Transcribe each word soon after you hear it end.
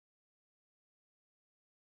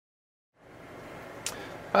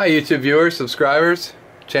Hi YouTube viewers, subscribers,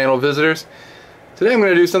 channel visitors. Today I'm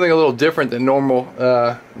going to do something a little different than normal,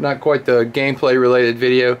 not quite the gameplay related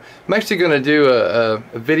video. I'm actually going to do a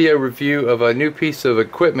video review of a new piece of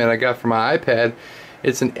equipment I got for my iPad.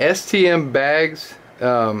 It's an STM Bags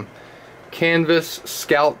Canvas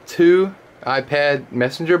Scout 2 iPad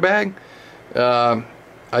messenger bag.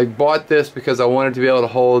 I bought this because I wanted to be able to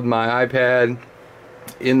hold my iPad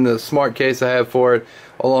in the smart case I have for it,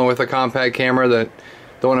 along with a compact camera,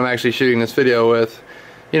 the one I'm actually shooting this video with.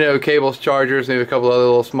 You know, cables, chargers, maybe a couple other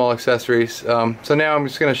little small accessories. So now I'm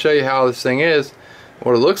just going to show you how this thing is,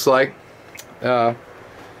 what it looks like. As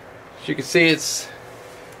you can see, it's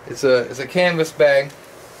a canvas bag.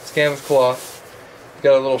 It's canvas cloth. It's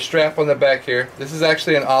got a little strap on the back here. This is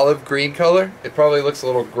actually an olive green color. It probably looks a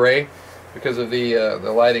little gray because of the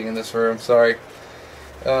lighting in this room. Sorry.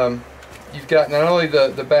 You've got not only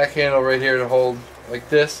the back handle right here to hold like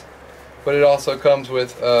this, but it also comes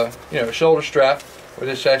with you know, a shoulder strap, where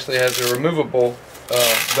this actually has a removable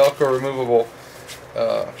Velcro removable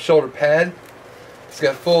shoulder pad. It's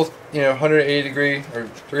got full, you know, 180 degree or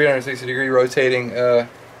 360 degree rotating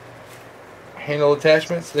handle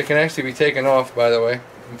attachments that can actually be taken off, by the way.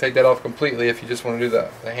 You can take that off completely if you just want to do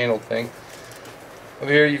the handle thing.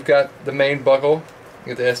 Over here you've got the main buckle.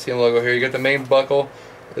 You got the STM logo here. You got the main buckle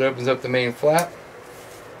that opens up the main flap.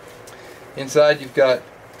 Inside you've got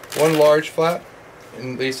one large flap,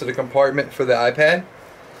 and leads to the compartment for the iPad.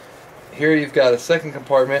 Here you've got a second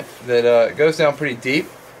compartment that goes down pretty deep,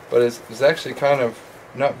 but is actually kind of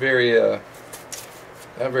not very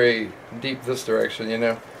deep this direction, you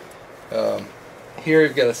know. Here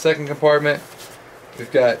you've got a second compartment.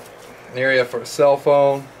 We've got an area for a cell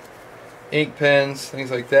phone, ink pens,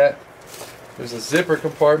 things like that. There's a zipper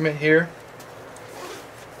compartment here.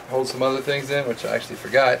 Hold some other things in, which I actually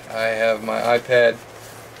forgot. I have my iPad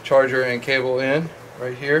charger and cable in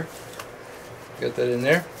right here. Got that in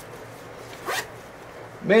there.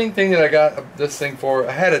 Main thing that I got this thing for,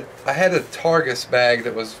 I had a Targus bag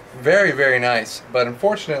that was very, very nice, but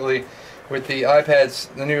unfortunately with the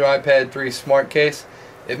new iPad 3 smart case,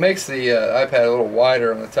 it makes the iPad a little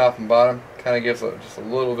wider on the top and bottom. Kind of gives just a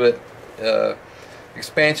little bit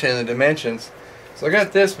expansion in the dimensions. So I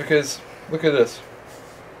got this because look at this.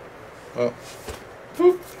 Well,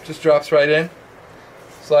 whoop, just drops right in.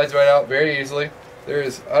 Slides right out very easily.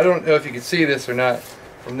 I don't know if you can see this or not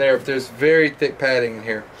from there, but there's very thick padding in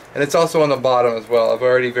here. And it's also on the bottom as well. I've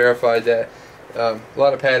already verified that. A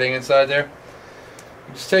lot of padding inside there.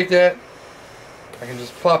 You just take that. I can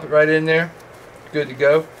just plop it right in there. Good to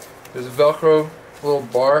go. There's a Velcro little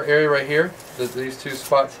bar area right here that these two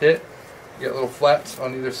spots hit. You got little flaps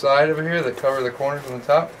on either side over here that cover the corners on the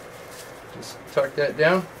top. Just tuck that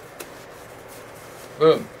down.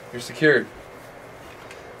 Boom. You're secured.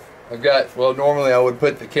 I've got, well, normally I would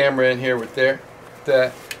put the camera in here with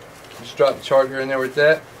that. Just drop the charger in there with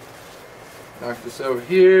that. Knock this over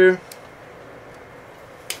here.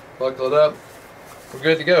 Buckle it up. We're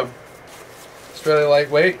good to go. It's really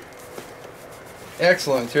lightweight.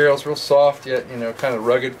 Excellent material. It's real soft yet, you know, kind of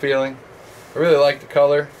rugged feeling. I really like the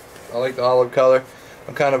color. I like the olive color.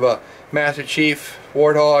 I'm kind of a Master Chief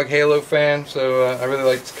Warthog Halo fan, so I really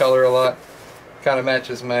like this color a lot. Kind of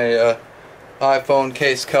matches my iPhone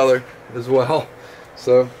case color as well,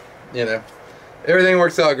 so you know, everything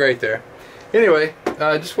works out great there. Anyway,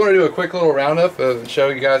 I just want to do a quick little roundup and show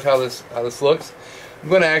you guys how this looks. I'm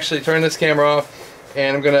going to actually turn this camera off,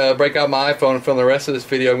 and I'm going to break out my iPhone and film the rest of this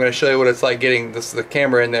video. I'm going to show you what it's like getting the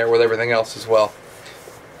camera in there with everything else as well.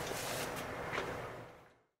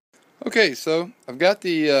 Okay, so I've got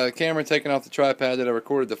the camera taken off the tripod that I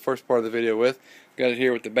recorded the first part of the video with. Got it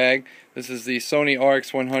here with the bag. This is the Sony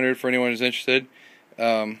RX100 for anyone who's interested.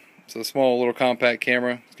 It's a small little compact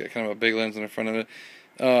camera. It's got kind of a big lens in the front of it.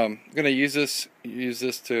 I'm going to use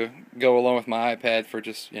this to go along with my iPad for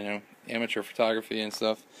just, you know, amateur photography and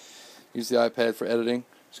stuff. Use the iPad for editing.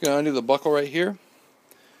 Just going to undo the buckle right here.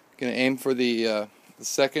 Going to aim for the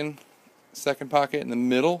second pocket in the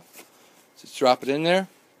middle. Just drop it in there.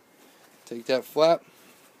 Take that flap.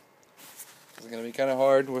 It's going to be kind of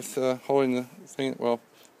hard with holding the thing. Well,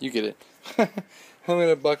 you get it. I'm going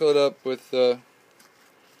to buckle it up with, I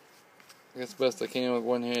guess best I can with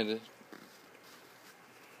one-handed.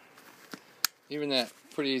 Even that,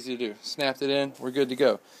 pretty easy to do. Snapped it in, we're good to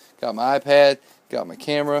go. Got my iPad, got my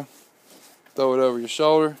camera. Throw it over your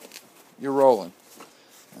shoulder, you're rolling.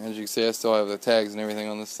 As you can see, I still have the tags and everything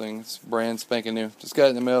on this thing. It's brand spanking new. Just got it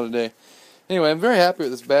in the mail today. Anyway, I'm very happy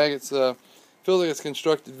with this bag. It's feels like it's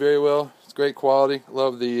constructed very well. It's great quality.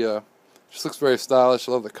 Love the just looks very stylish.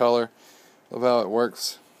 Love the color. Love how it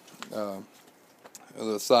works.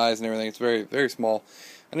 The size and everything. It's very, very small.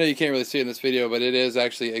 I know you can't really see it in this video, but it is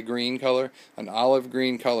actually a green color, an olive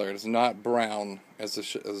green color. It is not brown, as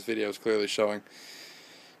this video is clearly showing.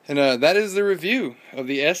 And that is the review of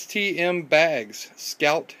the STM Bags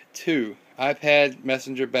Scout 2 iPad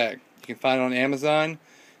messenger bag. You can find it on Amazon.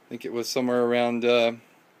 I think it was somewhere around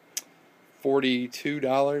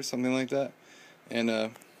 $42, something like that.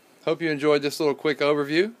 And hope you enjoyed this little quick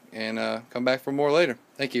overview, and come back for more later.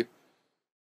 Thank you.